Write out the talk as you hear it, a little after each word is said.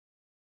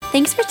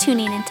Thanks for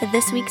tuning into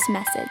this week's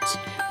message.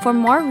 For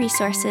more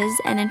resources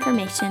and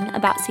information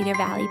about Cedar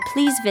Valley,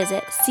 please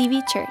visit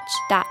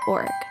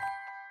cvchurch.org.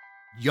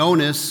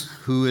 Jonas,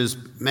 who is,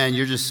 man,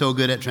 you're just so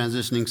good at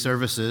transitioning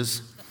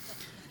services.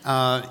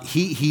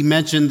 He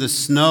mentioned the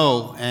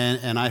snow,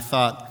 and I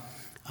thought,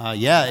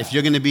 if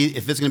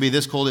it's gonna be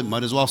this cold, it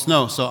might as well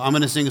snow. So I'm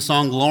gonna sing a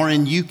song.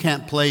 Lauren, you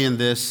can't play in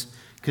this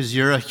because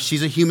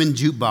she's a human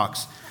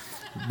jukebox.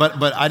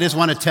 But I just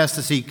want to test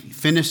to see.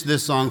 Finish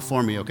this song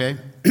for me, okay?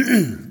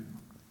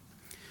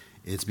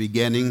 It's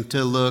beginning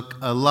to look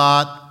a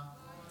lot.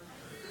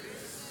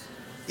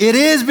 It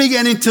is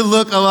beginning to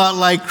look a lot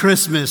like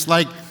Christmas,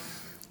 like.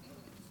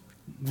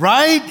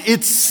 Right?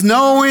 It's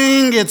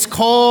snowing, it's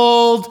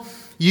cold,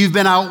 you've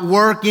been out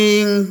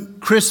working,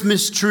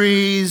 Christmas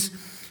trees.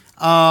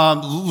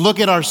 Look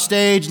at our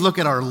stage, look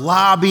at our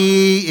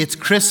lobby. It's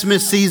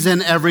Christmas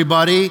season,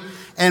 everybody.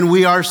 And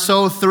we are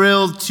so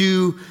thrilled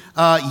to,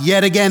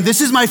 yet again,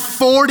 this is my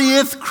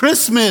 40th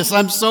Christmas.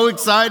 I'm so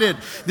excited.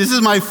 This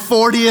is my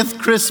 40th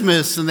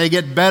Christmas, and they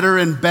get better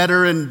and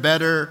better and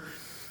better.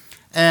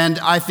 And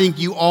I think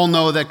you all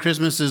know that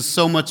Christmas is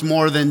so much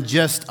more than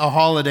just a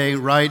holiday,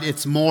 right?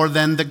 It's more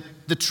than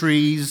the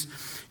trees.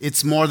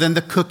 It's more than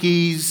the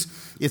cookies.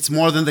 It's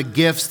more than the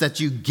gifts that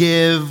you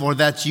give or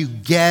that you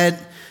get.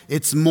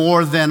 It's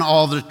more than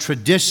all the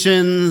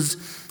traditions.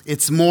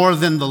 It's more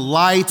than the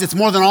lights. It's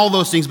more than all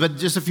those things. But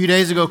just a few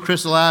days ago,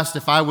 Crystal asked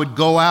if I would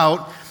go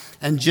out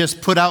and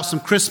just put out some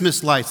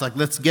Christmas lights. Like,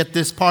 let's get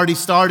this party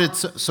started,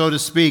 so to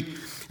speak.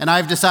 And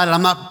I've decided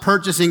I'm not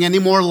purchasing any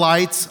more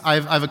lights.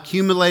 I've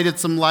accumulated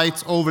some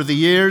lights over the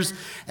years.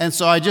 And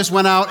so I just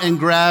went out and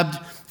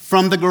grabbed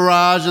from the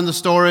garage and the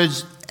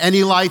storage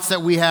any lights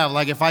that we have.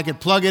 Like if I could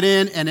plug it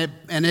in and it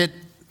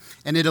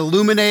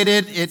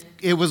illuminated,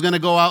 it was going to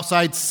go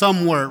outside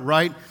somewhere,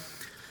 right?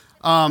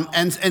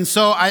 And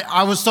so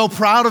I was so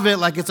proud of it.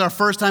 Like it's our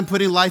first time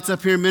putting lights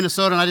up here in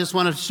Minnesota. And I just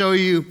want to show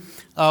you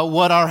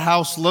what our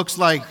house looks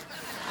like.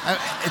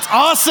 It's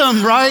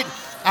awesome, right?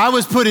 I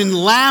was putting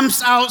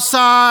lamps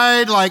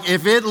outside, like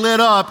if it lit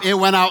up, it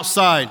went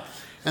outside.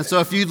 And so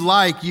if you'd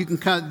like, you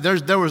can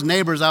there was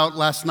neighbors out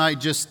last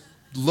night just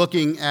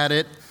looking at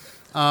it.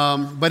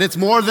 But it's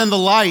more than the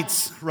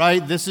lights,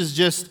 right? This is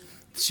just,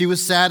 she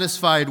was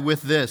satisfied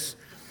with this.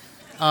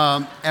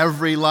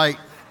 Every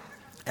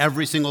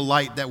single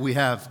light that we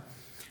have.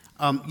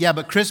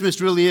 But Christmas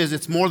really is,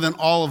 it's more than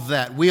all of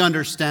that. We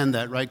understand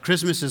that, right?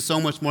 Christmas is so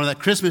much more than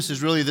that. Christmas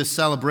is really this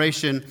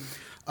celebration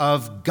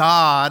of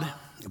God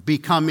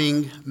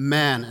becoming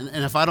man.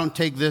 And if I don't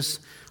take this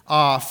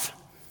off,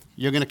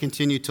 you're going to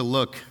continue to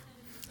look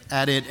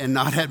at it and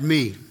not at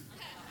me.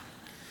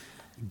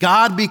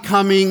 God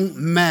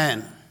becoming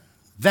man.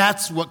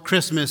 That's what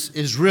Christmas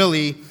is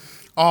really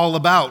all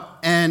about.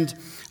 And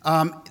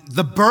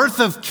the birth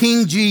of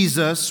King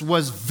Jesus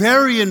was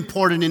very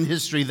important in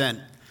history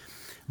then.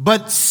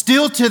 But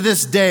still to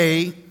this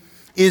day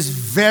is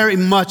very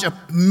much a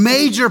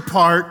major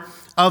part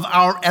of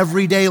our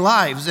everyday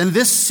lives. And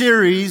this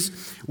series,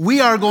 we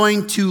are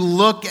going to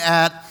look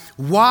at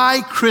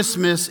why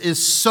Christmas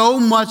is so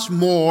much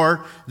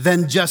more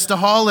than just a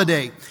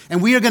holiday.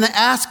 And we are going to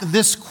ask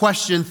this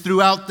question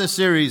throughout the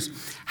series.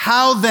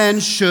 How then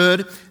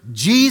should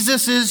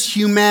Jesus'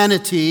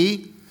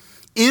 humanity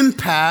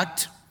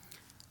impact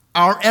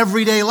our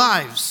everyday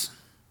lives?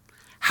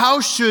 How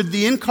should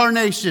the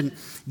incarnation,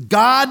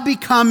 God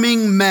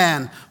becoming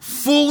man,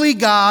 fully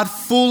God,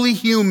 fully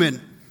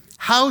human,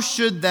 how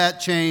should that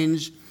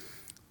change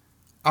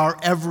our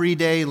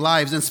everyday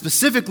lives? And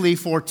specifically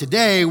for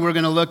today, we're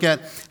going to look at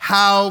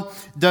how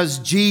does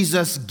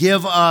Jesus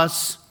give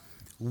us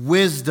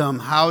wisdom?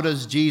 How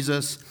does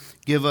Jesus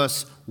give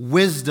us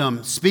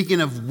wisdom? Speaking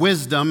of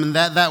wisdom, and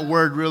that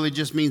word really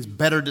just means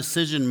better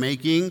decision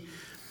making.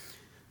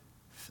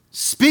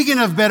 Speaking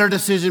of better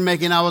decision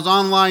making, I was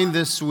online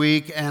this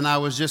week and I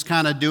was just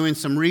kind of doing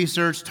some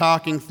research,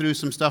 talking through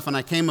some stuff, and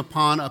I came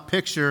upon a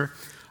picture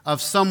of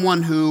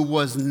someone who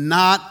was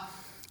not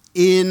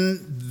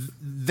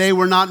they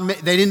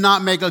did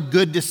not make a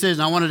good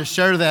decision. I wanted to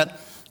share that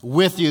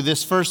with you.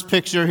 This first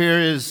picture here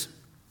is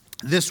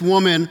this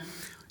woman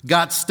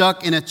got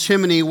stuck in a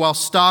chimney while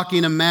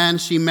stalking a man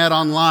she met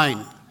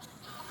online.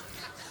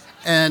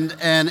 And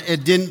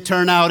it didn't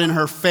turn out in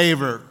her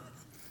favor.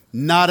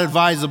 Not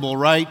advisable,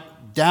 right?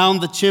 Down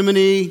the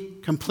chimney,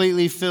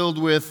 completely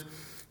filled with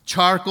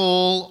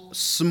charcoal,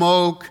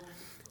 smoke,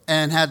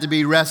 and had to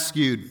be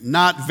rescued.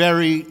 Not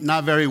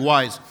very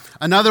wise.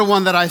 Another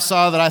one that I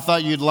saw that I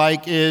thought you'd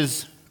like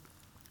is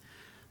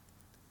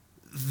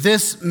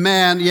this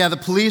man. Yeah, the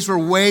police were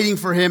waiting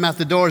for him at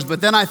the doors,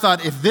 but then I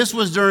thought if this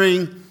was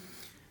during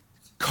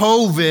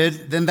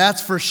COVID, then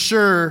that's for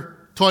sure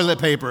toilet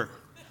paper.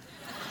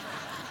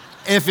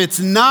 If it's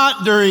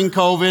not during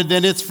COVID,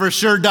 then it's for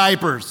sure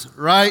diapers,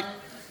 right?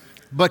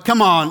 But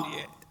come on,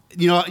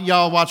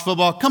 y'all watch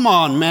football. Come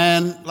on,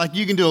 man. Like,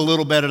 you can do a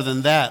little better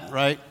than that,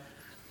 right?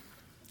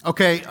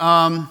 Okay,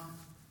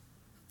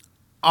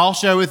 I'll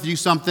share with you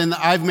something.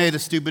 I've made a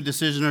stupid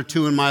decision or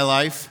two in my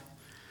life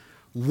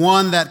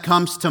One that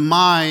comes to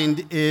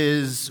mind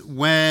is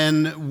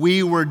when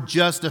we were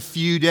just a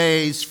few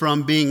days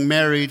from being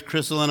married,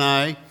 Crystal and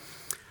I.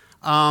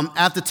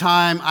 At the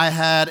time, I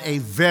had a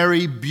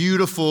very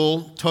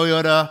beautiful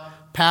Toyota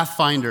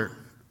Pathfinder.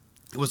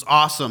 It was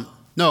awesome.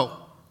 No,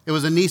 it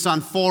was a Nissan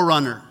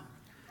 4Runner.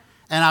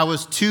 And I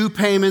was 2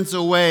 payments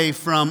away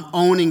from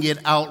owning it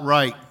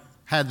outright.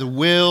 Had the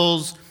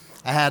wheels,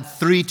 I had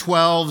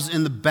 312s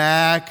in the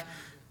back,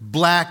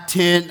 black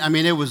tint. I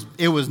mean, it was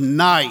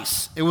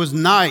nice. It was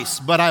nice,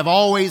 but I've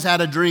always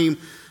had a dream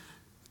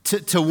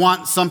to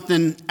want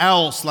something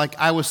else, like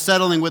I was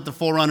settling with the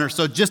 4Runner.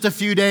 So just a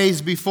few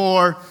days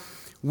before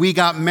we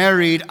got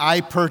married,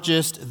 I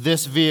purchased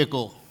this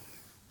vehicle.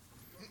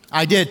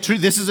 I did.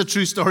 This is a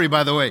true story,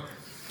 by the way.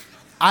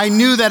 I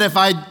knew that if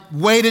I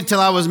waited till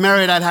I was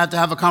married, I'd have to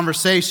have a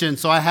conversation,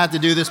 so I had to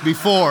do this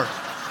before.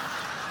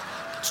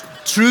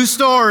 True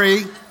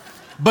story,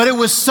 but it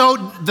was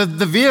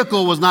the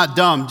vehicle was not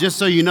dumb. Just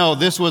so you know,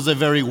 this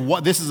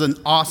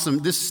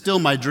is still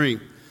my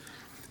dream.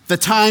 The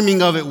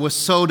timing of it was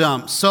so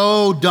dumb.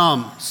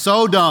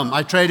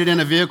 I traded in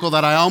a vehicle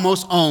that I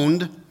almost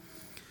owned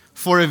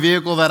for a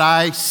vehicle that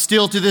I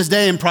still to this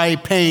day am probably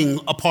paying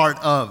a part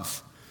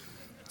of.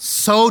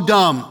 So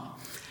dumb.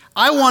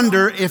 I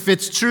wonder if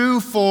it's true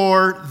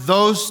for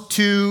those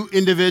 2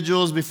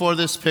 individuals before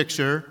this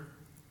picture,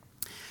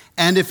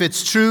 and if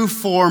it's true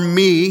for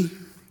me.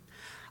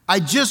 I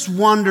just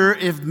wonder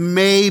if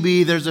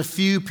maybe there's a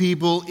few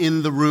people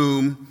in the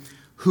room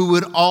who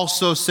would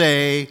also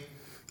say,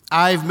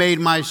 I've made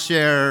my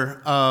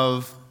share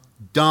of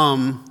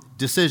dumb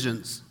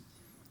decisions.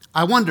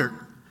 I wonder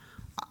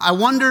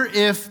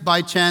if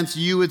by chance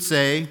you would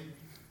say,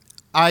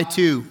 I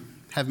too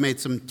have made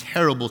some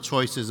terrible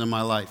choices in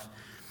my life.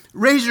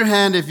 Raise your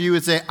hand if you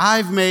would say,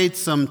 I've made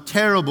some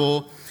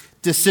terrible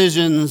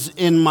decisions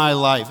in my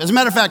life. As a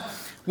matter of fact,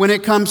 when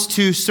it comes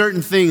to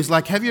certain things,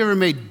 like have you ever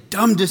made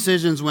dumb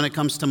decisions when it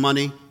comes to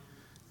money?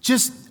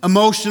 Just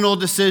emotional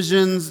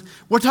decisions.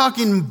 We're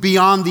talking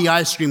beyond the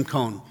ice cream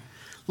cone.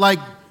 Like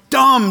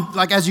dumb,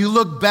 like as you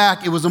look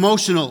back, it was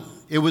emotional.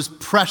 It was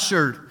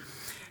pressured.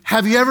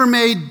 Have you ever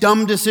made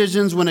dumb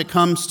decisions when it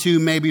comes to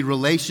maybe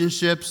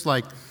relationships?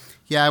 Like,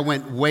 yeah, I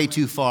went way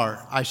too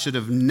far. I should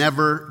have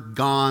never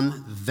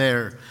gone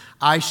there.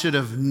 I should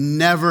have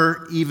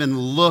never even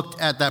looked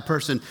at that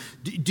person.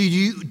 Do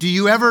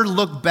you ever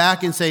look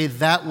back and say,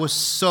 that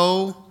was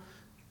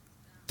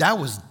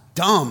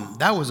dumb.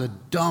 That was a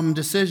dumb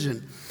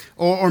decision.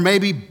 Or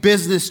maybe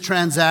business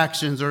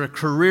transactions or a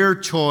career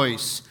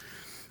choice.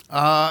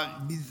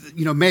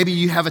 Maybe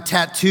you have a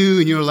tattoo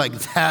and you're like,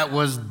 that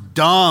was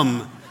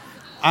dumb.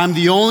 I'm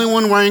the only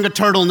one wearing a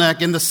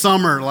turtleneck in the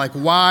summer. Like,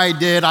 why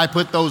did I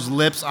put those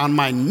lips on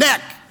my neck?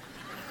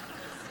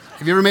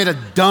 Have you ever made a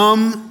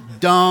dumb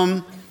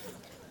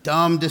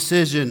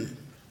decision?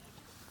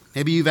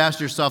 Maybe you've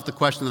asked yourself the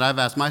question that I've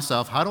asked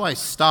myself: how do I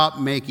stop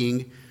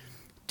making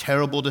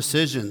terrible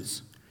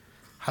decisions?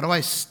 How do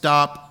I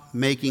stop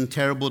making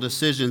terrible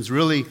decisions?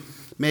 Really,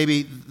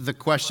 maybe the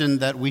question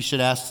that we should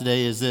ask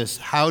today is this: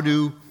 how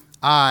do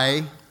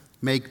I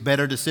make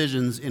better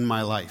decisions in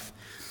my life?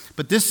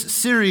 But this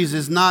series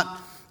is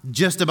not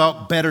just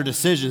about better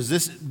decisions.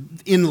 This,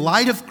 in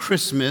light of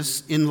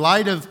Christmas, in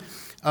light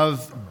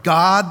of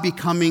God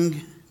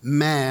becoming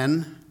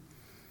man,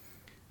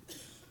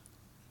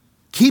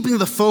 keeping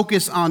the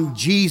focus on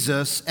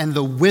Jesus and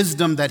the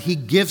wisdom that he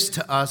gives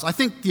to us, I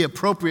think the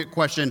appropriate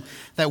question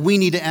that we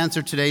need to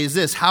answer today is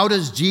this: how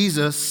does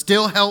Jesus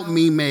still help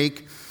me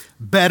make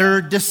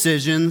better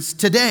decisions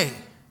today?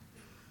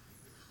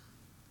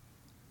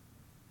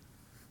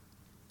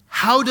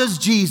 How does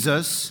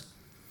Jesus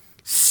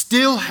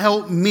still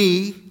help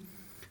me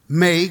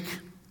make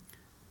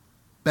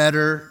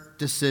better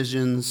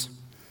decisions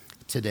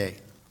today?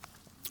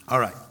 All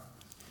right.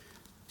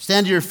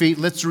 Stand to your feet.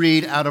 Let's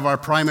read out of our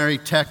primary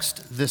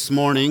text this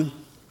morning.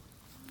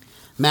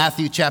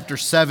 Matthew chapter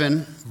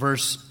 7,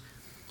 verse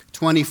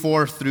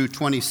 24 through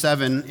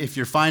 27. If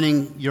you're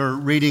finding your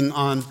reading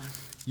on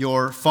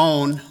your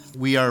phone,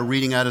 we are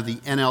reading out of the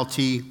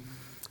NLT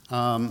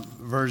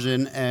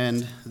version.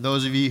 And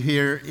those of you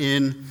here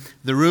in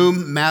the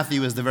room,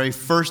 Matthew is the very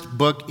first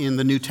book in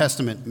the New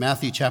Testament.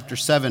 Matthew chapter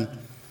 7.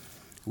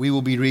 We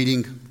will be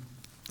reading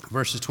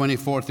verses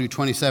 24 through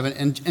 27.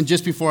 And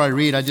just before I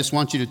read, I just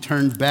want you to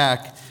turn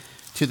back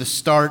to the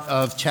start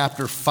of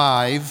chapter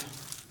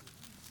 5.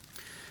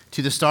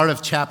 To the start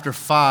of chapter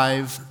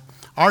 5.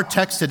 Our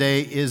text today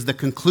is the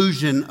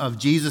conclusion of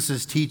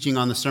Jesus' teaching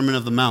on the Sermon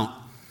on the Mount.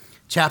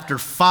 Chapter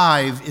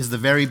 5 is the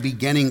very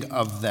beginning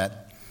of that.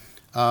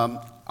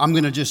 I'm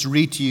going to just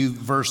read to you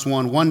verse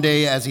 1. One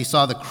day, as he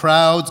saw the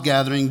crowds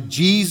gathering,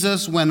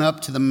 Jesus went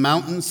up to the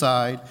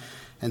mountainside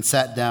and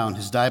sat down.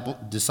 His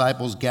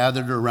disciples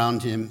gathered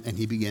around him, and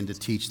he began to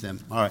teach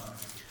them. All right.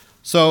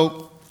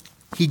 So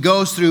he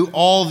goes through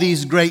all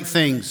these great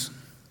things.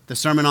 The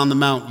Sermon on the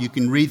Mount, you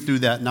can read through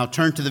that. Now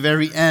turn to the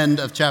very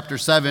end of chapter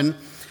 7,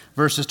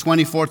 verses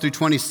 24 through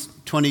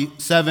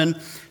 27.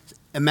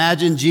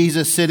 Imagine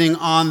Jesus sitting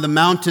on the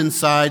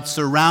mountainside,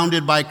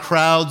 surrounded by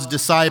crowds,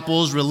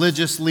 disciples,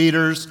 religious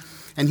leaders,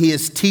 and he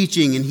is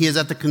teaching, and he is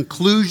at the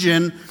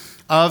conclusion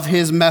of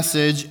his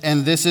message,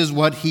 and this is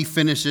what he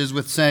finishes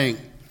with saying.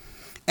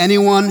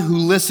 Anyone who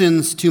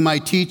listens to my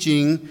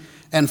teaching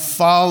and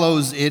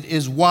follows it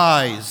is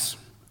wise,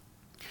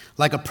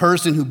 like a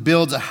person who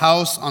builds a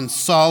house on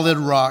solid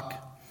rock.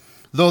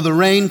 Though the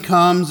rain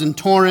comes in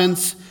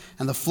torrents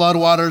and the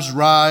floodwaters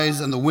rise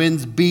and the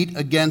winds beat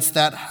against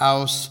that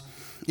house,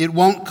 it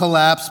won't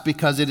collapse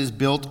because it is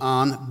built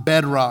on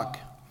bedrock.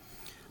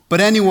 But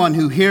anyone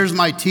who hears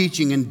my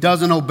teaching and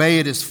doesn't obey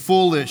it is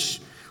foolish,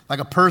 like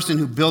a person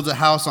who builds a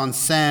house on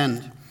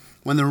sand.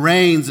 When the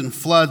rains and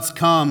floods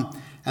come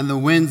and the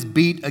winds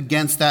beat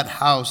against that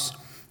house,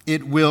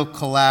 it will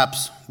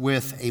collapse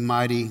with a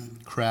mighty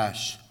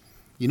crash.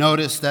 You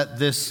notice that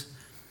these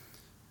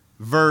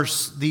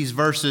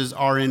verses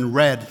are in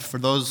red. For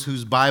those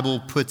whose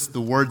Bible puts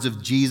the words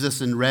of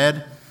Jesus in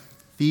red,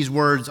 these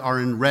words are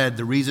in red.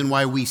 The reason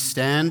why we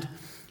stand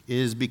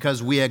is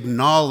because we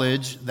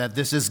acknowledge that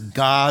this is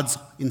God's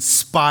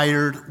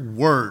inspired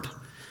word.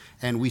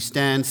 And we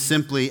stand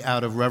simply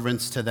out of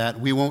reverence to that.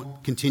 We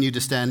won't continue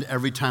to stand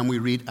every time we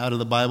read out of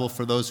the Bible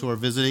for those who are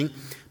visiting,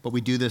 but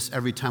we do this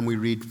every time we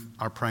read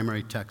our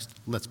primary text.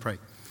 Let's pray.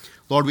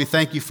 Lord, we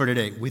thank you for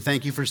today. We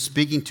thank you for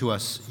speaking to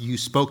us. You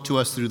spoke to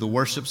us through the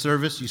worship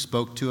service. You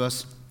spoke to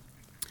us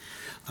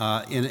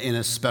in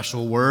a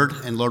special word.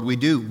 And Lord, we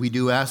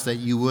do ask that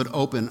you would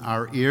open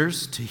our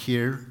ears to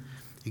hear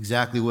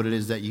exactly what it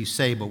is that you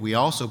say. But we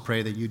also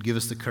pray that you'd give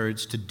us the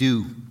courage to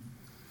do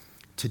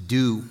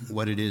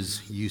what it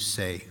is you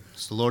say.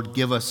 So Lord,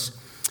 give us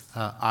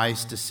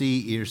eyes to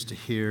see, ears to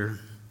hear.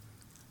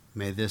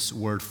 May this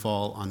word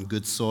fall on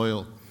good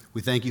soil.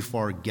 We thank you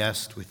for our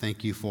guest. We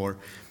thank you for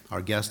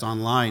our guest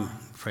online.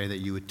 Pray that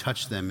you would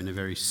touch them in a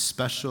very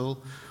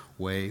special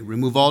way.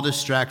 Remove all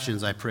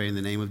distractions, I pray, in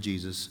the name of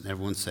Jesus. And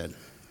everyone said,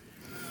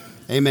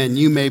 amen.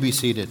 You may be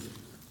seated.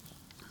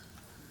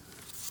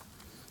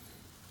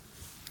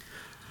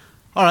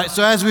 All right,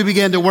 so as we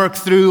begin to work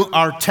through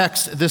our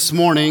text this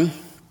morning,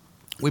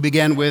 we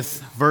begin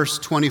with verse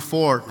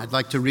 24. I'd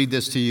like to read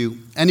this to you.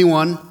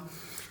 Anyone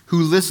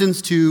who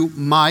listens to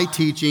my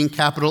teaching,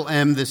 capital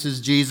M, this is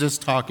Jesus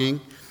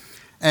talking,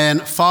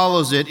 and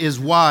follows it is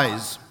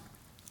wise,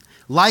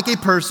 like a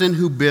person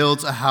who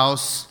builds a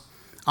house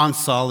on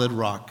solid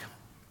rock.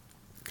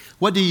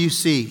 What do you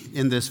see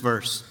in this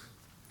verse?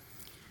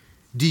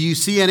 Do you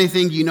see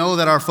anything? You know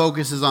that our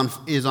focus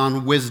is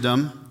on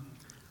wisdom.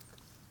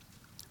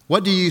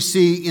 What do you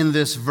see in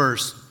this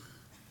verse?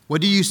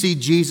 What do you see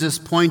Jesus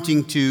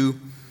pointing to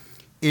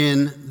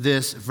in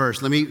this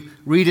verse? Let me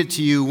read it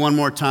to you one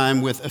more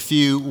time with a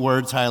few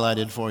words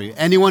highlighted for you.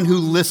 Anyone who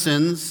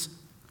listens.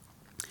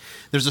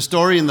 There's a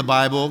story in the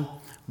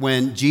Bible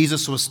when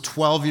Jesus was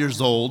 12 years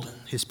old.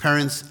 His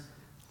parents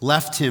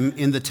left him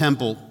in the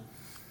temple.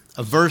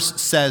 A verse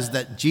says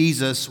that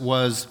Jesus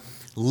was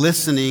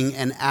listening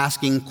and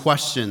asking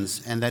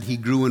questions and that he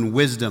grew in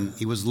wisdom.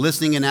 He was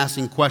listening and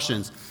asking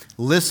questions.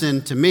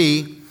 Listen to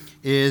me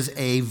is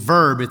a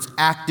verb. It's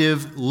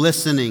active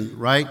listening,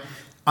 right?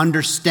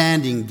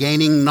 Understanding,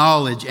 gaining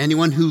knowledge.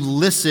 Anyone who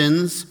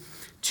listens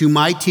to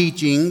my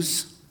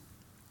teachings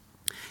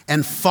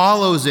and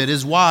follows it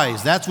is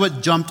wise. That's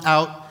what jumped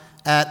out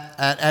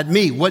at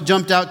me. What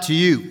jumped out to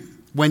you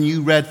when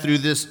you read through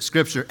this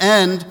scripture?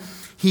 And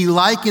he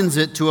likens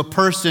it to a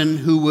person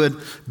who would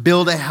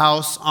build a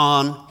house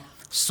on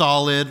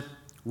solid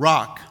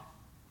rock.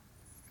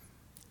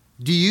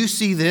 Do you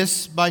see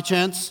this by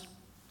chance?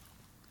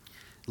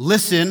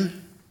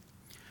 Listen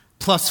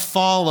plus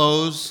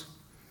follows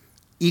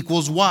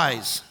equals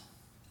wise.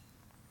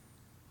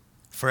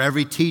 For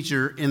every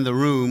teacher in the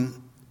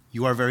room,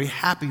 you are very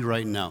happy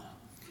right now.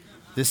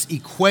 This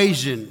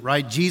equation,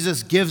 right?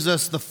 Jesus gives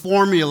us the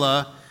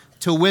formula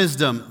to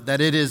wisdom, that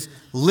it is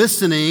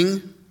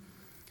listening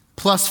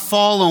plus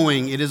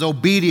following. It is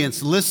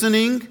obedience.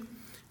 Listening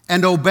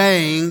and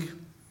obeying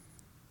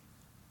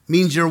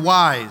means you're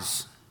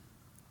wise.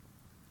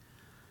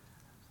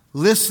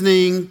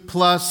 Listening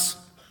plus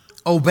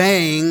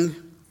obeying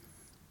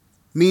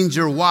means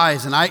you're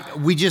wise.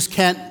 And we just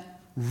can't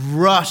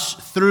rush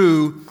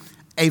through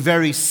a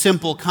very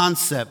simple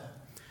concept.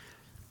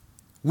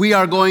 We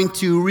are going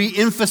to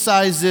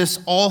re-emphasize this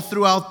all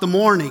throughout the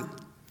morning.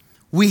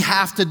 We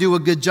have to do a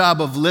good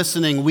job of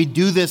listening. We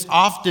do this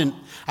often.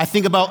 I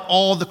think about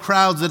all the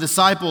crowds, the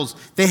disciples.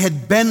 They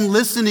had been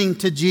listening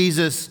to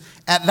Jesus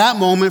at that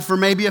moment for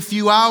maybe a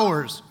few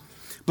hours.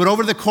 But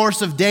over the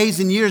course of days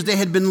and years, they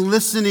had been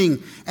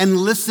listening and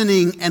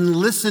listening and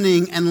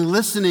listening and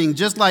listening.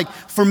 Just like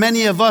for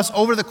many of us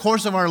over the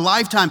course of our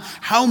lifetime,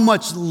 how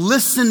much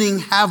listening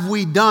have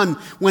we done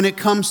when it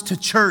comes to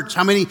church?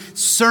 How many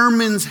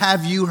sermons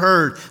have you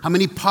heard? How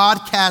many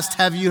podcasts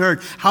have you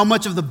heard? How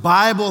much of the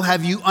Bible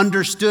have you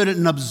understood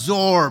and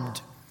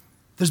absorbed?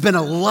 There's been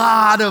a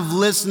lot of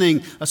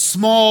listening, a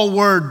small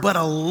word, but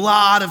a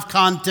lot of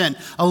content,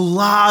 a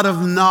lot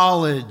of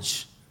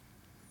knowledge.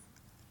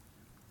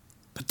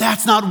 But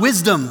that's not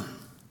wisdom.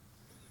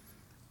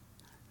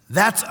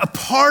 That's a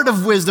part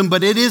of wisdom,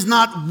 but it is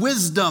not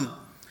wisdom.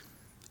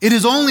 It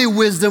is only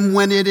wisdom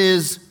when it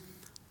is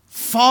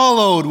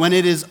followed, when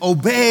it is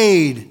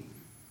obeyed.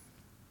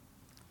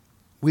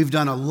 We've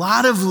done a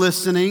lot of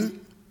listening.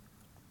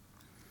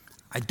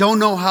 I don't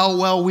know how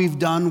well we've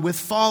done with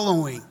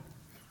following.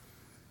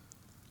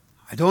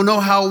 I don't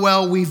know how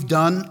well we've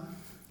done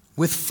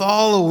with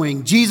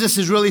following. Jesus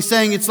is really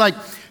saying it's like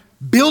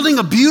building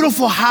a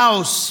beautiful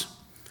house,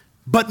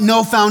 but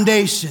no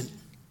foundation.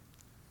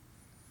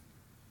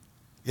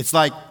 It's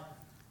like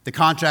the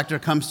contractor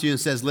comes to you and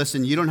says,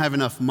 listen, you don't have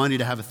enough money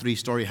to have a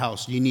 3-story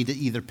house. You need to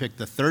either pick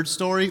the 3rd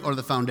story or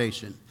the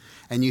foundation.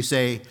 And you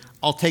say,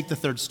 I'll take the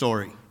 3rd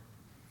story.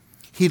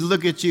 He'd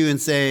look at you and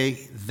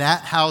say,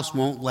 that house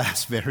won't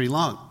last very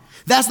long.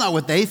 That's not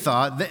what they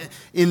thought.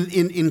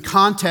 In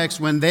context,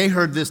 when they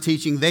heard this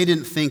teaching, they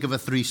didn't think of a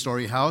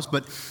 3-story house.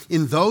 But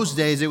in those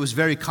days, it was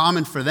very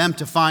common for them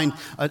to find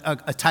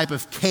a type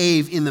of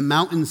cave in the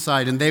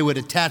mountainside, and they would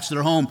attach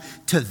their home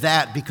to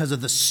that because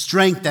of the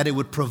strength that it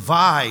would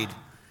provide.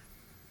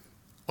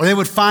 Or they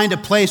would find a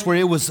place where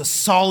it was a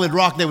solid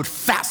rock. They would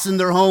fasten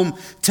their home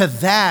to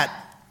that.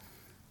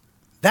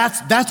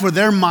 That's where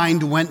their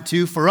mind went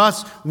to. For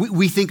us,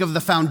 we think of the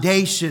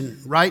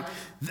foundation, right?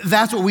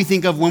 That's what we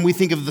think of when we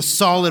think of the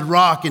solid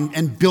rock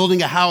and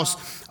building a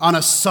house on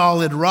a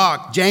solid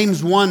rock.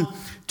 James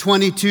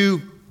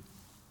 1:22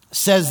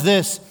 says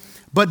this,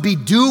 but be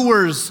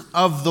doers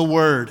of the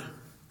word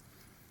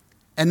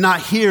and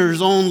not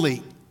hearers only.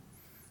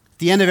 At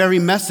the end of every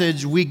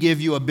message, we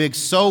give you a big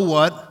so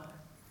what,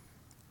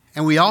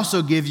 and we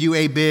also give you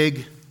a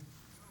big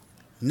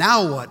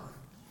now what.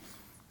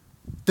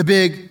 The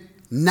big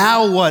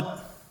now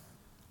what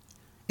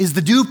is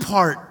the do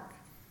part.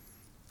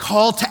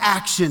 Call to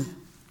action.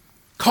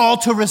 Call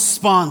to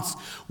response.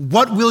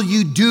 What will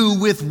you do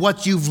with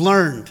what you've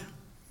learned?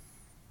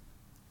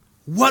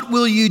 What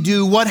will you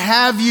do? What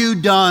have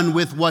you done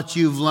with what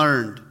you've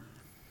learned?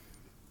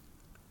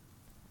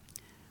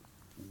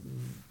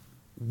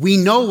 We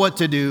know what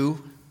to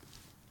do.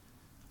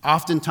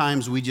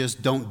 Oftentimes we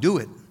just don't do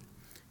it.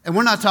 And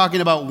we're not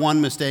talking about one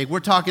mistake.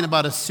 We're talking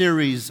about a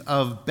series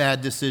of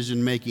bad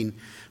decision making.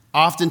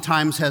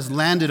 Oftentimes has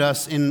landed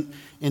us in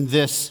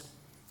this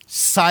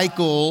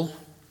cycle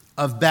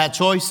of bad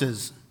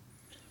choices.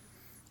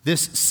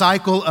 This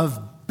cycle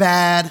of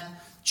bad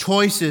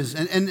choices.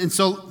 And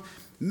so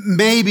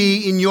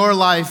maybe in your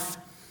life,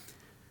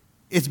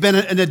 it's been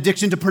an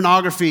addiction to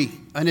pornography,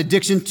 an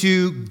addiction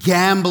to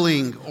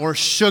gambling or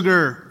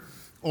sugar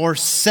or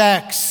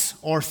sex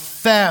or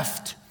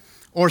theft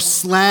or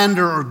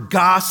slander or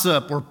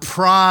gossip or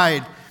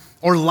pride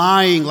or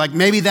lying. Like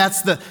maybe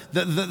that's the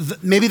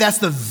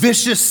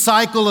vicious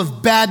cycle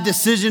of bad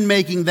decision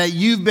making that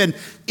you've been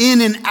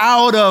in and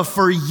out of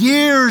for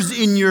years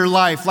in your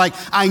life. Like,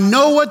 I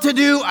know what to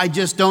do, I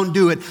just don't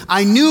do it.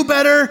 I knew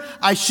better,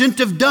 I shouldn't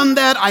have done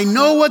that. I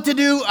know what to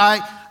do,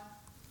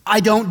 I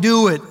don't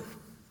do it.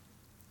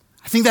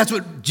 I think that's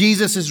what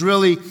Jesus is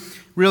really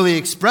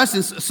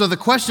expressing. So the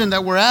question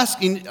that we're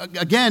asking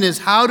again is,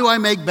 how do I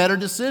make better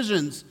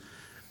decisions?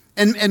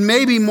 And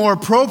maybe more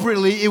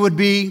appropriately, it would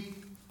be,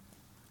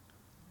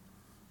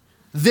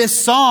 this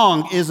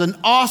song is an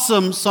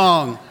awesome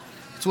song.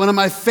 It's one of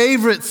my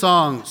favorite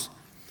songs.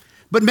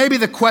 But maybe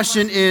the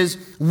question is,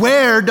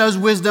 where does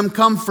wisdom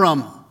come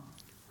from?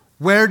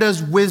 Where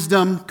does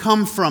wisdom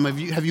come from?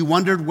 Have you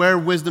wondered where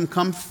wisdom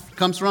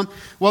comes from?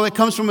 Well, it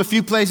comes from a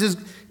few places.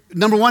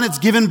 Number one, it's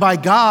given by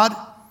God,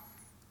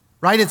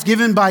 right? It's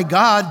given by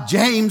God.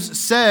 James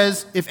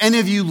says, if any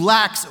of you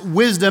lacks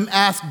wisdom,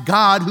 ask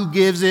God who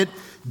gives it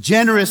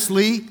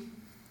generously.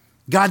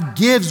 God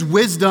gives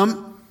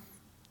wisdom.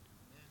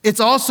 It's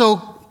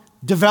also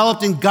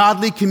developed in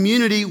godly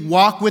community.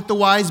 Walk with the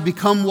wise,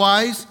 become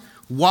wise.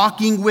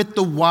 Walking with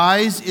the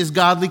wise is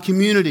godly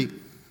community.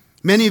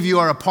 Many of you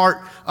are a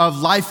part of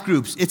life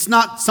groups. It's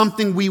not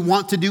something we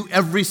want to do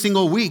every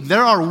single week.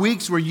 There are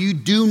weeks where you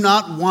do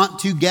not want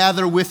to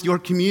gather with your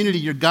community,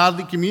 your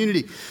godly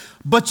community,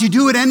 but you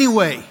do it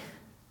anyway.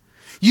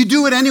 You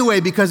do it anyway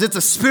because it's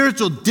a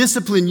spiritual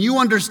discipline. You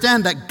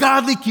understand that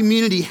godly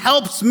community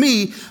helps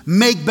me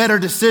make better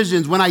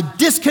decisions. When I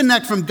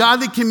disconnect from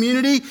godly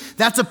community,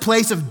 that's a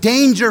place of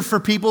danger for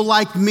people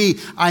like me.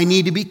 I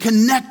need to be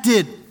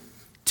connected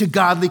to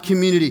godly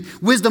community.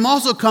 Wisdom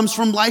also comes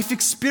from life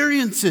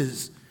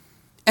experiences.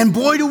 And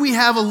boy, do we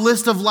have a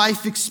list of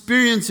life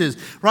experiences,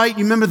 right?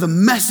 You remember the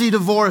messy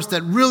divorce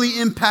that really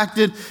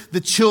impacted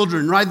the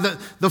children, right?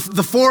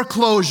 The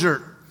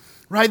foreclosure.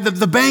 Right,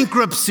 the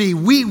bankruptcy,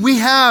 we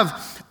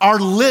have our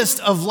list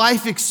of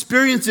life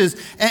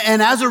experiences.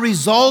 And as a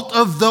result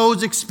of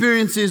those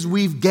experiences,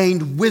 we've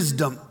gained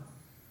wisdom.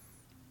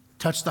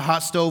 Touch the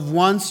hot stove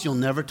once, you'll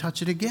never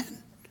touch it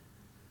again.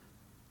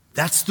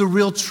 That's the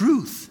real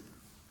truth.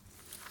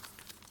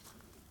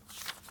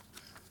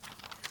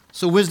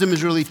 So wisdom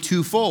is really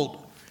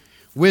twofold.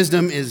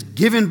 Wisdom is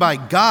given by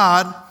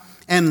God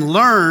and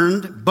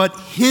learned, but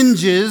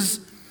hinges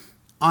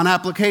on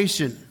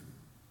application.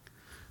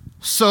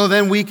 So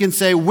then we can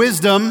say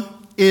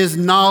wisdom is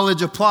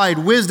knowledge applied.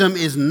 Wisdom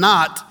is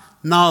not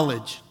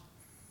knowledge.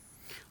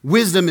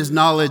 Wisdom is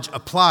knowledge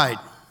applied.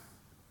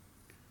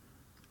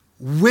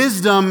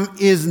 Wisdom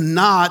is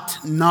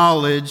not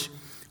knowledge.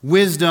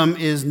 Wisdom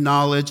is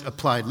knowledge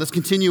applied. Let's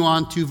continue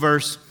on to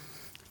verse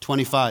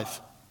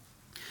 25.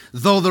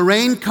 Though the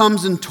rain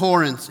comes in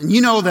torrents, and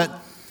you know that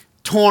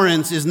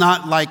torrents is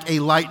not like a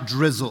light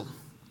drizzle.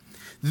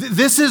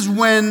 This is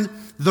when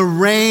the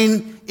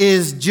rain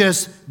is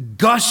just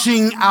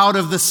gushing out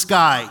of the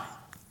sky.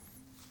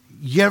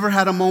 You ever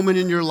had a moment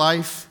in your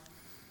life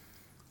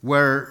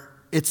where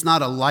it's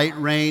not a light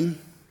rain,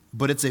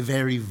 but it's a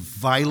very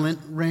violent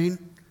rain?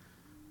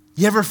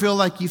 You ever feel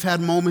like you've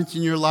had moments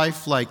in your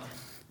life like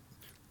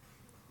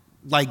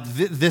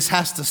this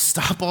has to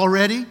stop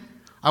already?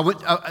 I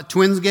went a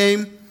Twins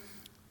game.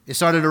 It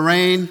started to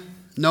rain.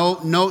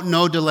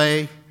 No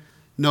delay,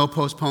 no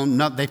postpone.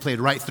 They played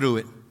right through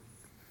it.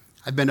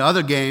 I've been to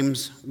other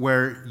games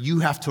where you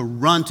have to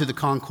run to the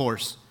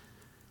concourse.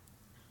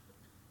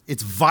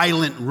 It's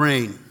violent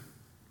rain.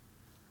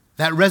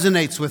 That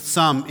resonates with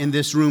some in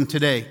this room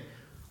today.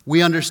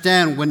 We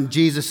understand when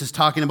Jesus is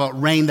talking about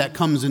rain that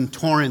comes in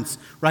torrents,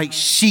 right?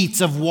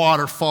 Sheets of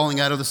water falling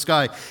out of the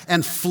sky.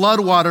 And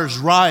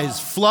floodwaters rise.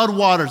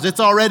 Floodwaters, it's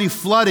already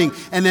flooding,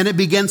 and then it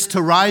begins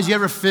to rise. You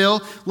ever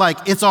feel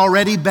like it's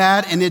already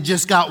bad and it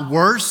just got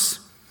worse?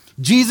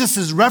 Jesus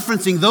is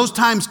referencing those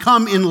times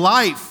come in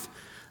life.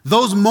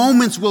 Those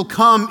moments will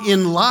come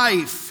in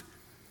life.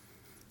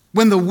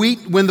 When the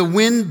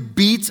wind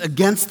beats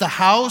against the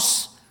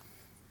house,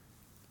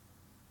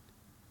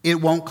 it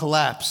won't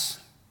collapse.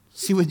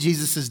 See what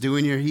Jesus is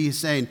doing here? He's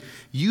saying,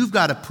 you've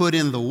got to put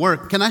in the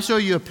work. Can I show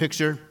you a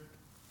picture?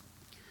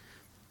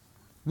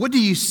 What do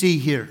you see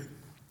here?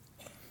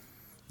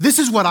 This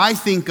is what I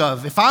think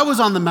of. If I was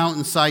on the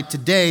mountainside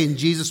today and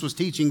Jesus was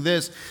teaching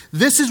this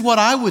is what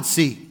I would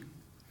see.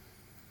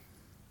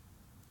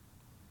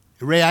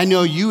 Ray, I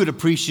know you would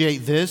appreciate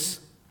this.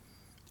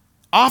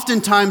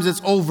 Oftentimes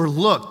it's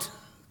overlooked,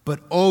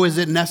 but oh, is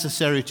it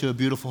necessary to a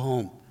beautiful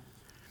home?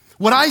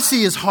 What I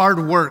see is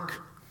hard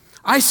work.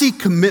 I see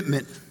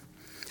commitment.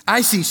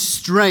 I see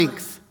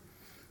strength.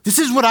 This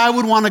is what I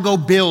would want to go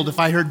build if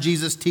I heard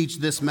Jesus teach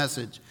this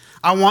message.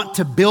 I want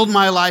to build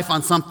my life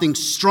on something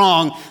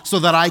strong so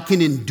that I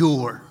can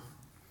endure.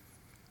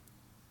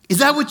 Is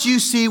that what you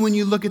see when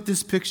you look at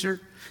this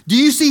picture? Do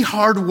you see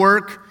hard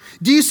work?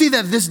 Do you see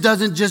that this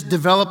doesn't just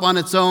develop on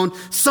its own?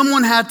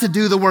 Someone had to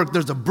do the work.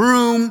 There's a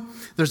broom,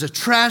 there's a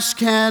trash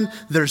can,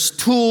 there's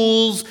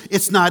tools.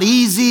 It's not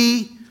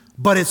easy,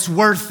 but it's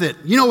worth it.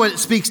 You know what it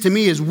speaks to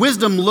me is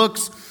wisdom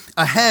looks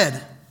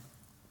ahead.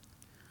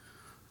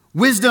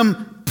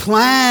 Wisdom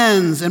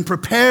plans and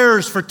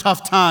prepares for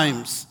tough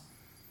times.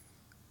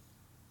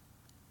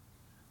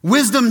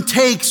 Wisdom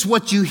takes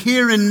what you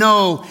hear and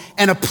know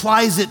and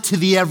applies it to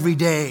the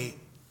everyday.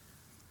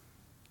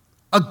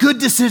 A good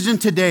decision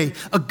today,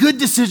 a good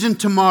decision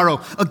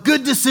tomorrow, a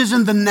good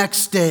decision the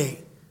next day.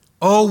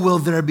 Oh, will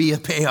there be a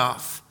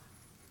payoff?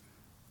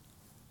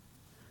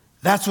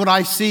 That's what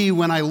I see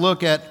when I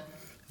look at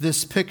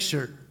this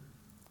picture.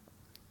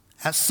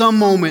 At some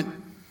moment,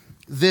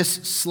 this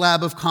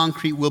slab of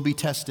concrete will be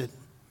tested.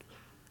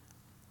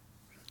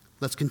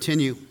 Let's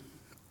continue.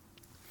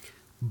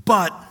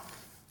 But,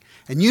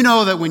 and you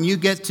know that when you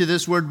get to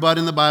this word but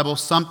in the Bible,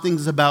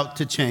 something's about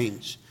to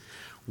change.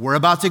 We're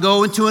about to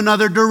go into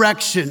another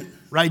direction,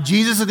 right?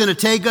 Jesus is going to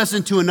take us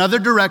into another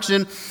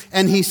direction,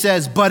 and he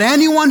says, but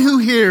anyone who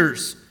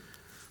hears,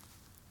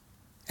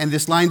 and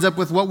this lines up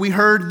with what we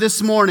heard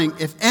this morning,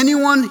 if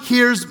anyone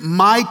hears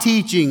my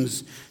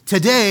teachings,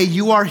 today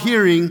you are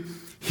hearing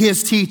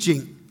his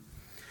teaching,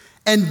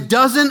 and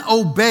doesn't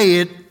obey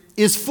it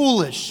is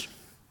foolish.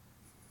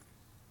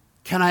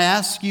 Can I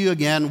ask you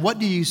again, what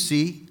do you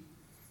see?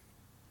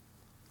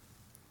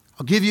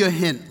 I'll give you a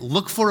hint.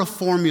 Look for a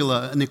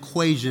formula, an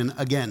equation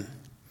again.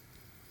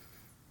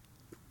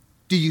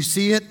 Do you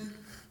see it?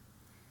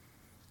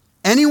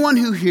 Anyone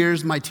who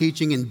hears my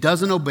teaching and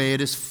doesn't obey it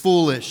is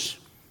foolish.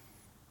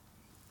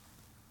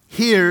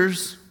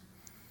 Hears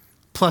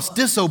plus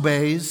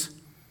disobeys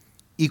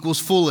equals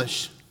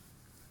foolish.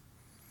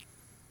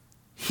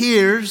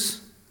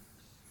 Hears,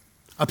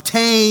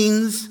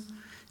 obtains,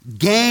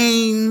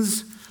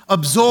 gains,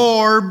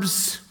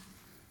 absorbs,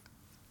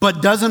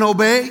 but doesn't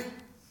obey,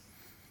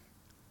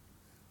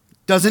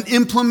 doesn't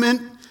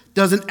implement,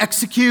 doesn't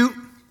execute,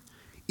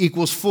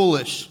 equals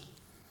foolish.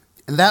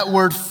 And that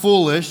word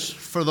foolish,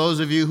 for those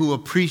of you who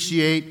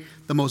appreciate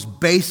the most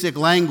basic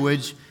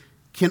language,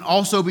 can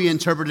also be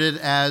interpreted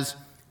as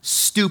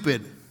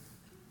stupid.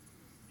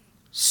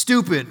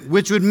 Stupid,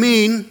 which would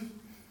mean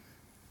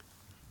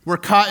we're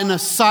caught in a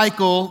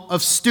cycle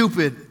of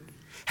stupid.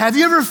 Have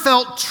you ever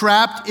felt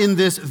trapped in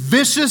this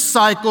vicious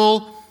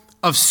cycle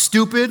of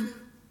stupid?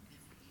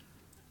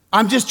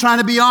 I'm just trying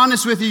to be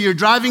honest with you. You're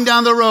driving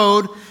down the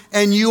road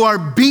and you are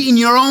beating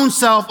your own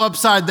self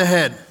upside the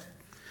head.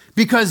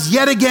 Because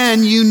yet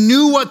again, you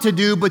knew what to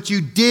do, but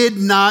you did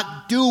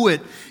not do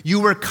it. You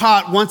were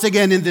caught once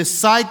again in this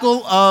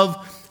cycle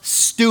of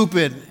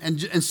stupid.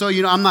 And so,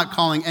 I'm not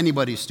calling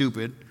anybody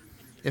stupid.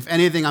 If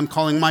anything, I'm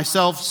calling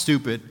myself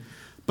stupid.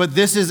 But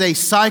this is a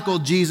cycle,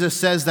 Jesus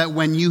says, that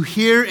when you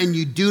hear and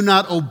you do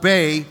not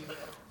obey,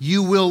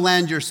 you will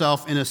land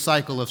yourself in a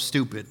cycle of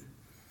stupid.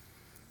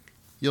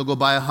 You'll go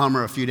buy a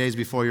Hummer a few days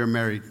before you're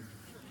married.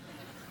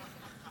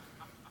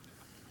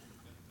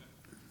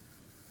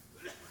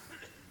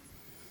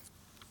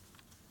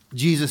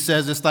 Jesus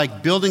says it's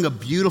like building a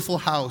beautiful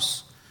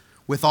house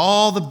with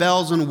all the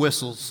bells and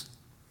whistles,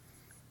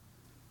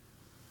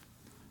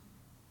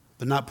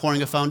 but not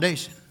pouring a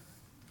foundation.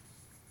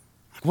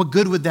 What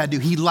good would that do?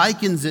 He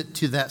likens it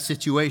to that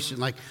situation.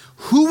 Like,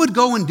 who would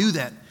go and do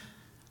that?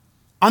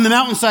 On the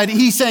mountainside,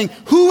 he's saying,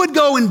 who would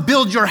go and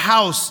build your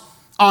house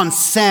on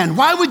sand?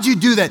 Why would you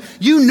do that?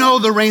 You know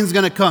the rain's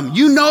going to come.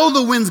 You know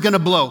the wind's going to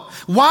blow.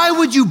 Why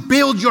would you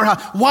build your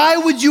house? Why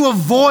would you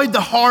avoid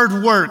the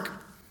hard work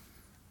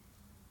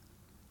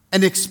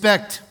and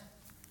expect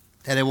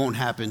that it won't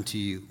happen to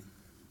you?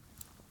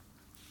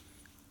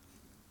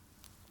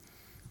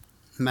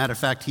 Matter of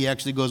fact, he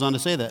actually goes on to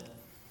say that.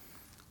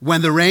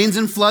 When the rains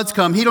and floods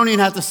come, he don't even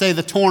have to say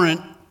the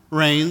torrent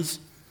rains.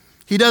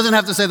 He doesn't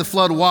have to say the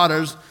flood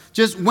waters.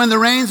 Just when the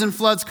rains and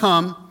floods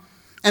come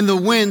and the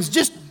winds,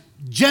 just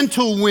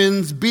gentle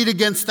winds beat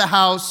against the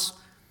house.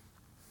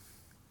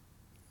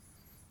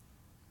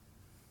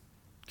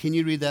 Can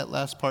you read that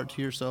last part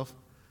to yourself?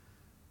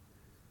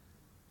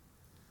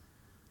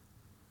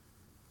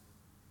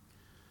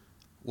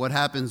 What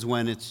happens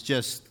when it's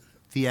just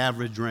the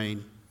average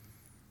rain,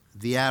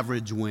 the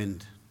average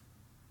wind,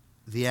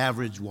 the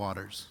average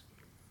waters?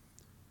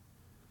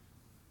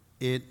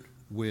 It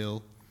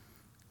will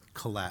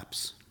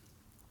collapse.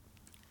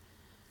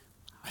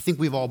 I think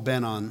we've all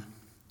been on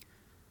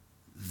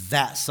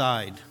that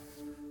side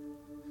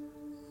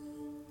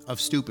of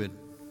stupid,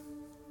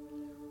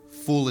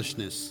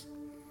 foolishness,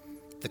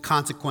 the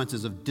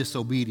consequences of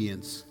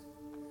disobedience.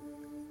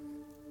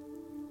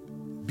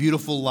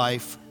 Beautiful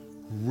life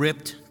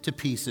ripped to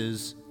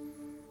pieces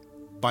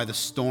by the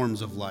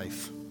storms of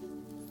life,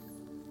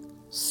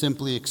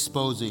 simply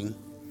exposing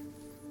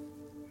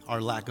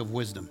our lack of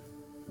wisdom.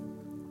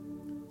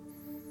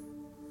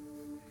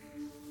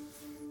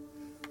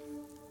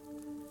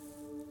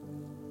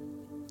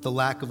 The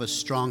lack of a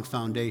strong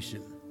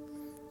foundation.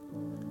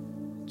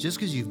 Just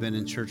because you've been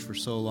in church for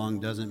so long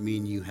doesn't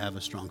mean you have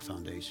a strong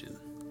foundation.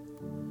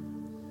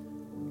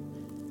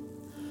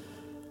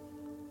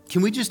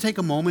 Can we just take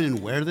a moment and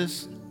wear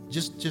this?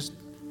 Just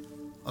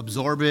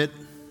absorb it,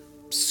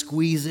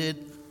 squeeze it,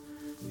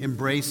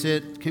 embrace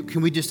it.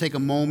 Can we just take a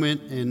moment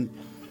and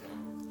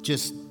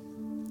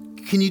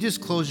can you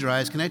just close your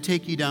eyes? Can I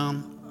take you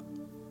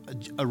down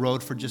a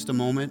road for just a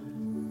moment?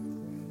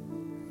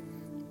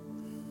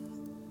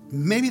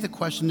 Maybe the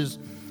question is,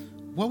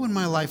 what would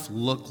my life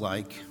look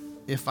like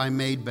if I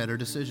made better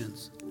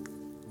decisions?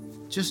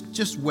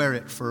 Just wear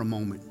it for a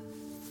moment.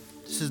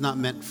 This is not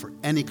meant for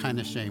any kind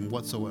of shame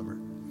whatsoever.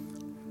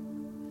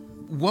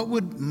 What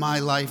would my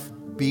life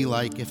be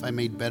like if I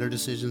made better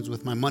decisions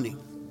with my money?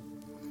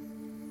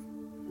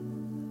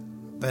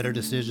 Better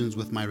decisions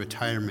with my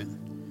retirement?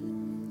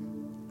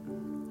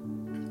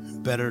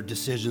 Better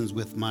decisions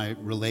with my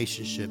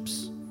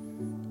relationships,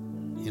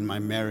 in my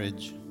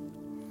marriage?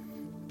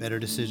 Better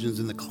decisions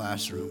in the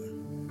classroom?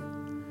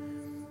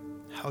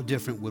 How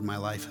different would my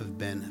life have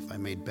been if I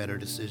made better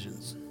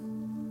decisions?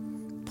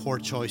 Poor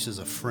choices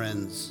of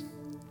friends,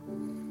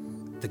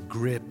 the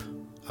grip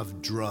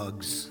of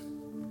drugs.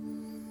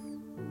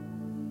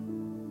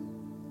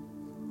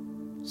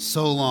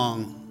 So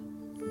long,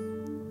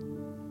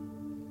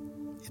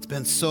 it's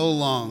been so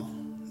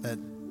long that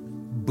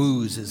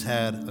booze has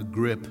had a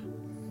grip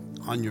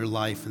on your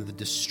life, and the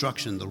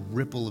destruction, the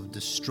ripple of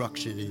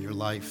destruction in your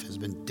life has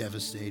been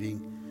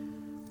devastating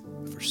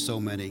for so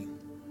many.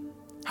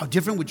 How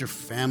different would your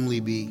family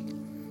be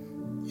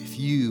if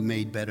you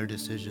made better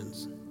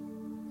decisions?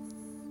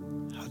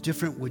 How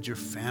different would your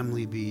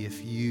family be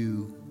if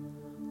you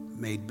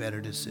made better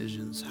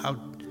decisions? How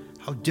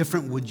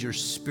different would your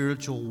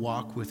spiritual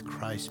walk with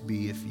Christ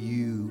be if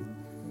you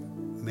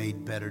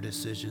made better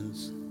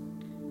decisions?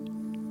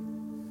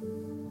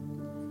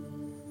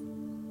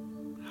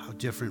 How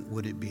different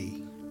would it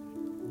be?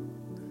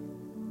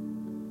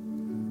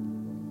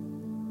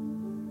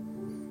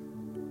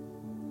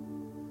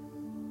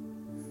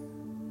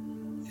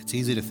 It's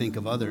easy to think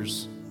of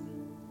others,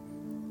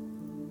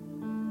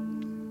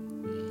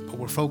 but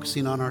we're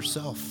focusing on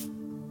ourselves,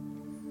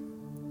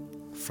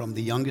 from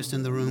the youngest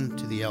in the room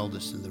to the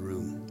eldest in the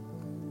room.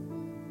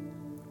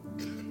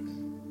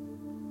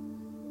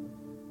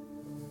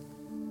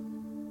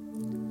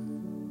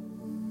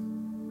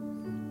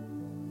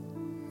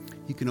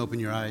 You can open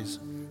your eyes.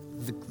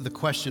 The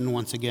question,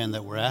 once again,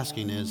 that we're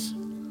asking is,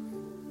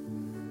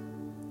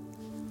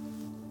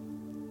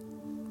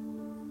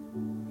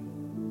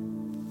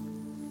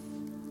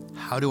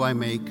 how do I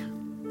make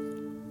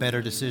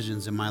better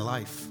decisions in my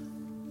life?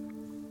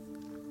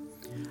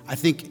 I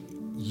think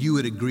you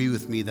would agree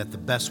with me that the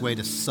best way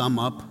to sum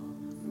up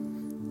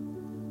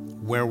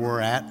where we're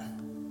at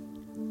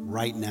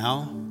right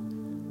now,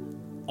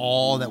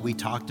 all that we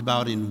talked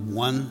about in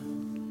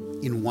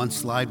one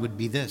slide, would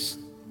be this: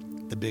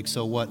 the big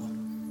so what.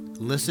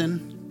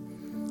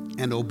 listen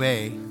and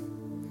obey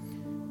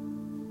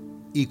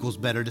equals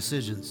better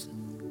decisions.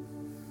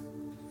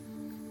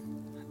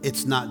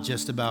 It's not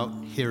just about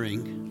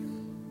hearing,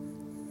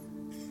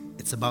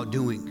 it's about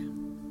doing.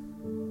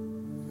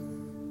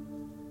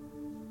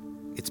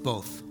 It's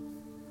both.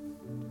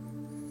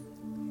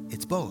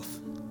 It's both.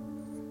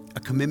 A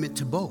commitment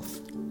to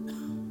both.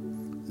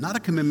 Not a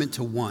commitment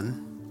to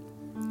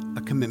one,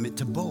 a commitment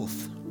to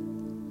both.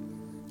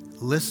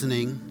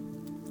 Listening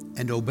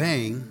and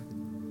obeying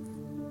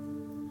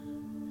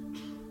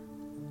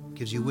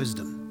gives you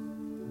wisdom.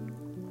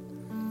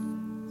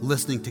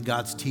 Listening to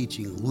God's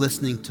teaching,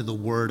 listening to the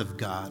Word of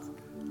God,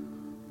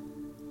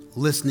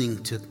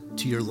 listening to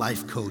your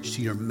life coach,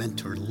 to your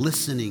mentor,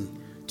 listening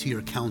to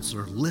your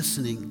counselor,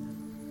 listening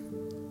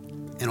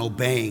and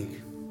obeying,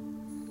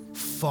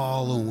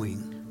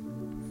 following.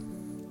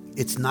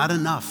 It's not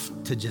enough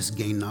to just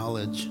gain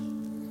knowledge.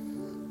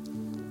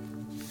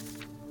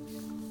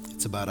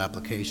 It's about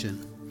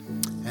application.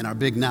 And our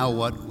big now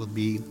what will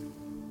be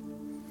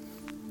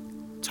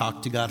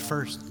talk to God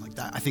first. Like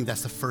that, I think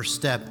that's the first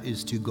step,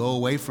 is to go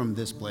away from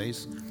this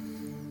place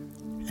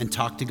and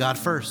talk to God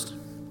first.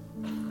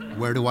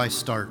 Where do I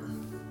start?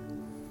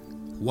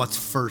 What's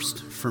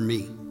first for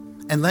me?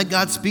 And let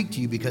God speak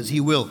to you, because He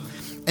will.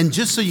 And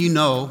just so you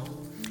know,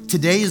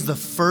 today is the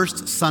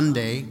first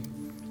Sunday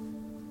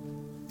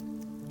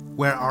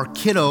where our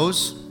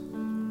kiddos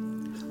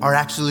are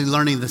actually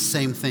learning the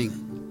same thing.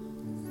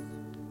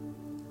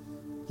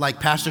 Like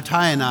Pastor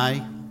Ty and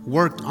I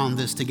worked on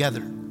this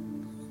together.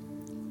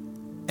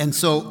 And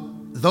so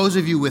those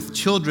of you with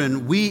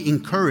children, we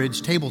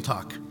encourage table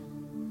talk.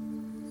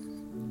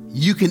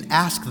 You can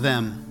ask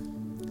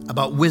them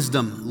about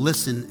wisdom,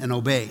 listen and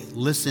obey,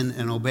 listen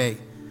and obey.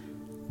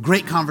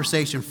 Great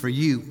conversation for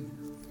you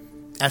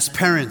as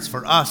parents,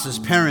 for us as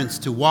parents,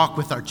 to walk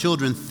with our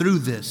children through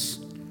this.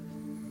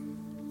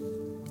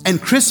 And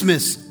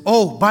Christmas,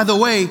 oh, by the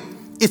way,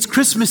 it's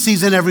Christmas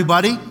season,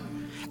 everybody.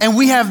 And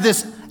we have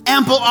this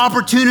ample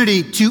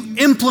opportunity to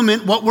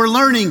implement what we're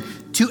learning,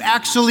 to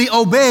actually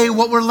obey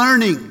what we're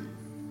learning.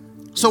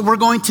 So we're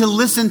going to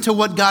listen to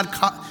what God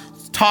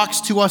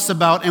talks to us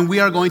about, and we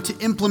are going to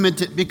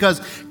implement it, because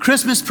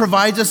Christmas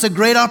provides us a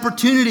great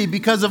opportunity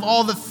because of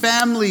all the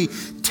family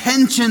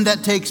tension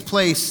that takes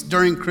place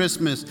during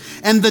Christmas,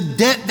 and the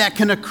debt that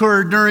can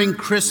occur during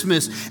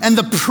Christmas, and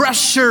the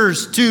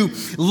pressures to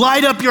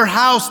light up your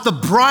house the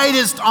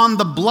brightest on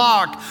the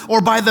block,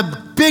 or buy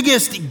the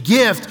biggest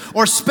gift,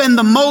 or spend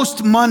the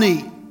most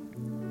money.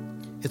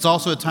 It's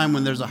also a time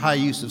when there's a high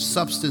use of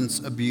substance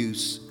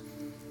abuse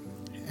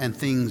and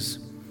things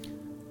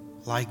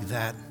like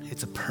that.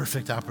 It's a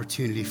perfect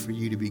opportunity for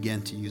you to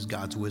begin to use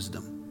God's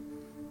wisdom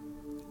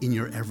in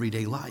your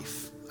everyday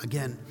life.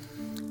 Again,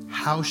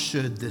 how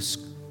should this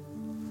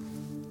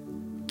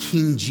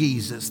King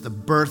Jesus, the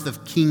birth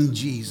of King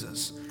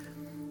Jesus,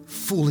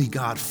 fully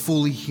God,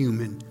 fully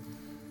human,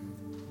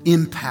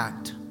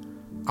 impact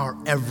our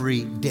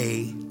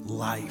everyday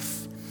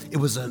life? It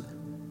was a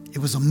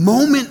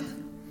moment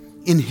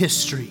in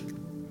history,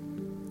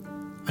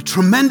 a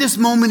tremendous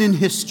moment in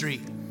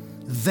history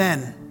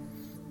then,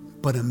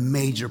 but a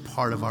major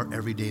part of our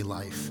everyday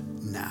life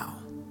now.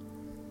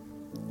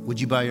 Would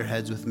you bow your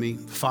heads with me?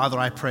 Father,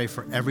 I pray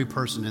for every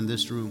person in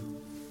this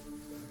room.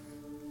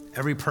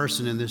 Every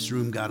person in this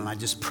room, God, and I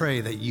just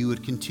pray that you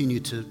would continue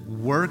to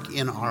work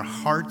in our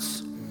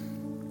hearts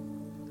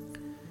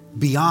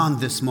beyond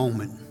this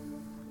moment.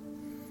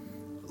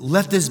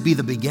 Let this be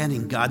the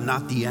beginning, God,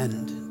 not the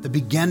end. The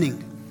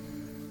beginning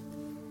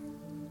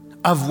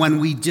of when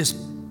we just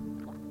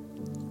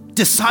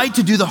decide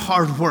to do the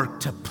hard work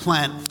to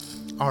plant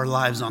our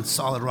lives on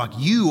solid rock.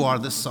 You are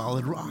the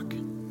solid rock.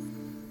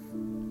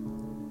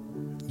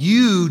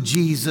 You,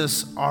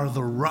 Jesus, are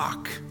the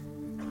rock.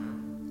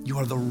 You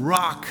are the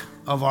rock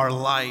of our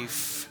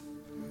life.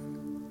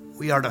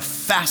 We are to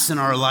fasten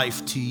our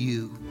life to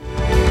you.